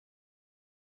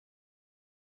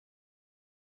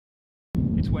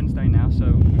Wednesday now, so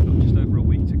we've got just over a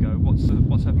week to go. What's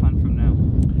her plan from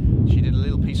now? She did a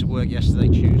little piece of work yesterday.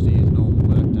 Tuesday is a normal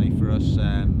work day for us.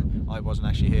 I wasn't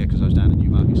actually here because I was down at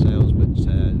Newmarket Sales, but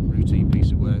routine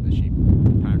piece of work that she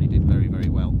apparently did very, very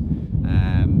well.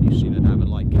 You've seen her have a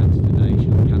light canter today.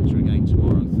 She'll have canter again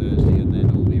tomorrow and Thursday, and then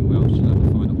all being well, she'll have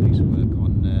a final piece of work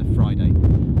on Friday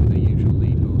with her usual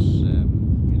lead horse,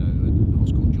 you know, a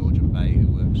horse called Georgian Bay, who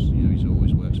works, you know, he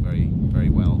always works very, very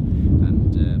well,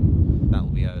 and that'll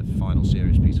be a final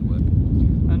serious piece of work.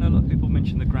 I know a lot of people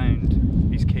mention the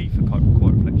ground is key for quite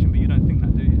reflection, but you don't think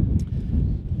that, do you?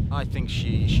 I think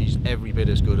she's every bit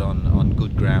as good on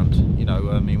good ground. You know,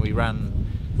 I mean, we ran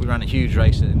a huge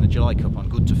race in the July Cup on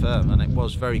good to firm, and it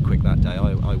was very quick that day.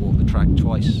 I walked the track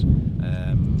twice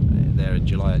there in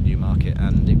July at Newmarket,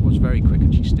 and it was very quick,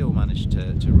 and she still managed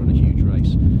to run a huge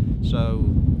race. So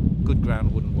good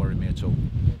ground wouldn't worry me at all.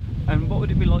 And what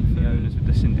would it be like for the owners with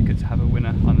the syndicate to have a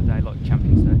winner on a day like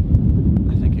Champions Day?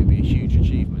 I think it'd be a huge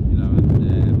achievement, you know,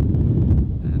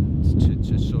 and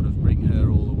to sort of bring her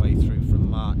all the way through from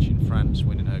March in France,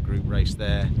 winning her group race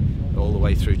there, all the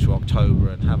way through to October,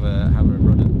 and have her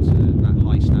run at that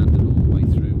high standard